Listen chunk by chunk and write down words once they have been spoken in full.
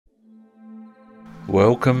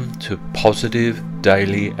Welcome to Positive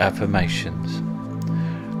Daily Affirmations.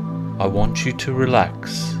 I want you to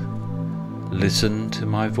relax. Listen to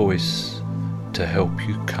my voice to help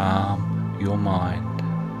you calm your mind.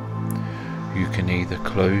 You can either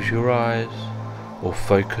close your eyes or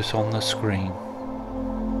focus on the screen.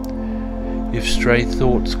 If stray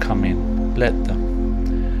thoughts come in, let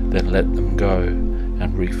them. Then let them go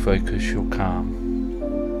and refocus your calm.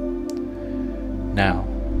 Now,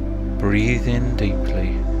 breathe in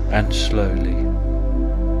deeply and slowly.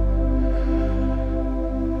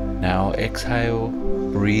 Now exhale,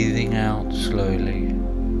 breathing out slowly.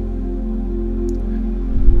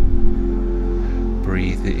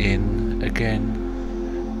 Breathe in again.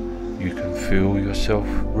 You can feel yourself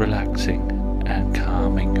relaxing and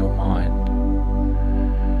calming your mind.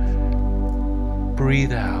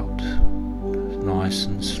 Breathe out nice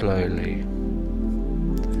and slowly.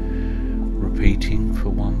 Repeating for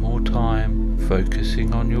one more time,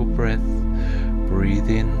 focusing on your breath. Breathe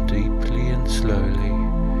in deeply and slowly.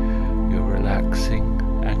 You're relaxing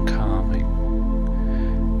and calming.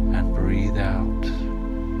 And breathe out.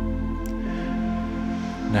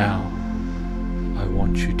 Now, I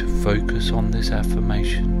want you to focus on this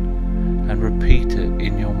affirmation and repeat it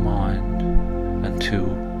in your mind until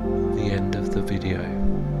the end of the video.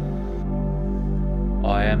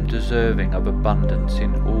 I am deserving of abundance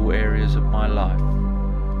in all areas of my life.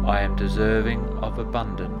 I am deserving of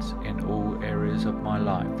abundance in all areas of my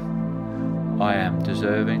life. I am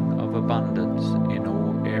deserving of abundance in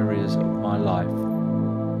all areas of my life.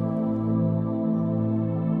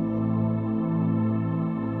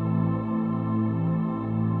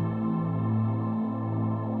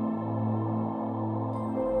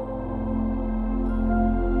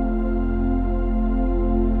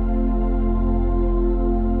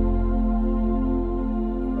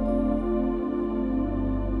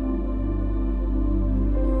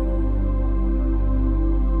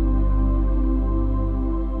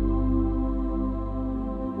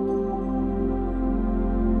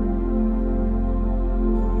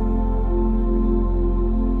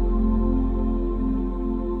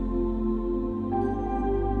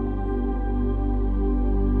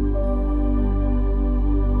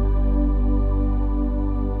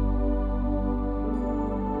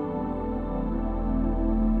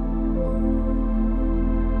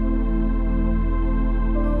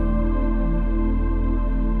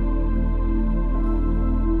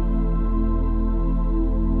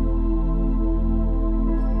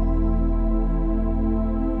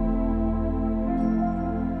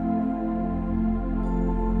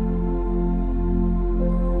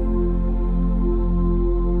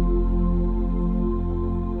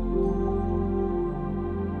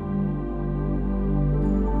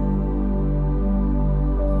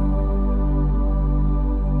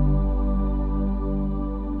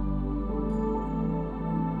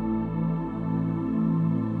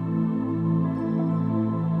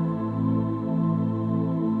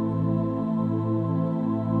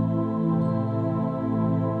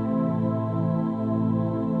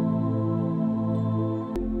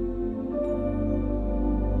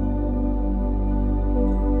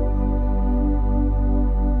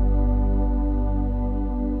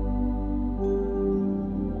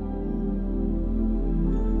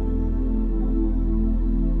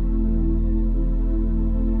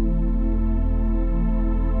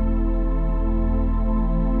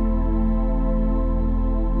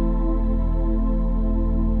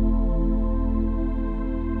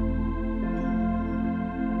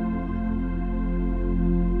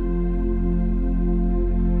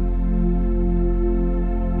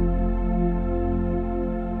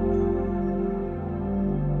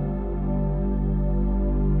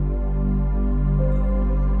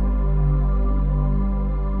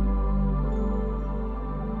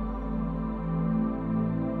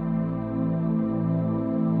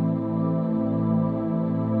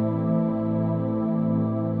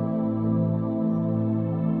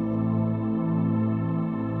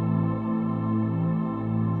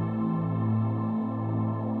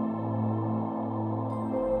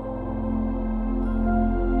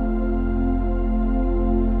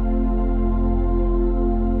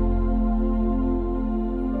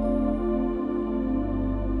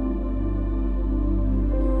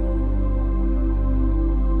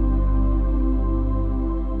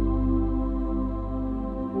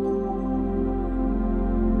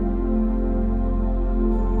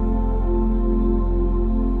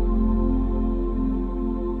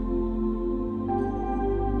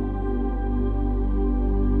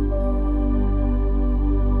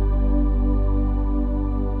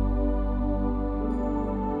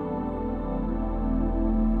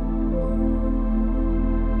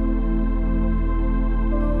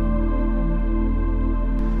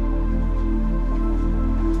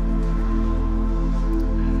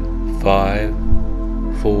 5,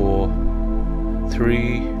 4,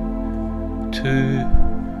 3, 2,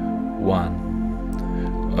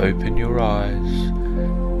 1. Open your eyes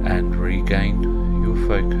and regain your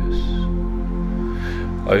focus.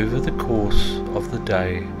 Over the course of the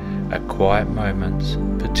day, at quiet moments,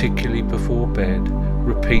 particularly before bed,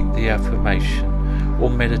 repeat the affirmation or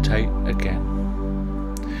meditate again.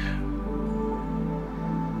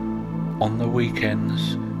 On the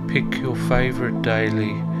weekends, pick your favorite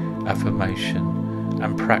daily affirmation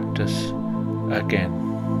and practice again.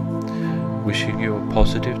 Wishing you a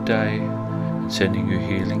positive day and sending you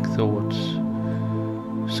healing thoughts.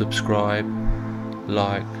 Subscribe,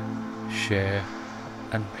 like, share,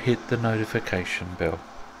 and hit the notification bell.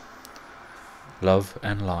 Love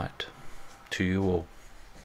and light to you all.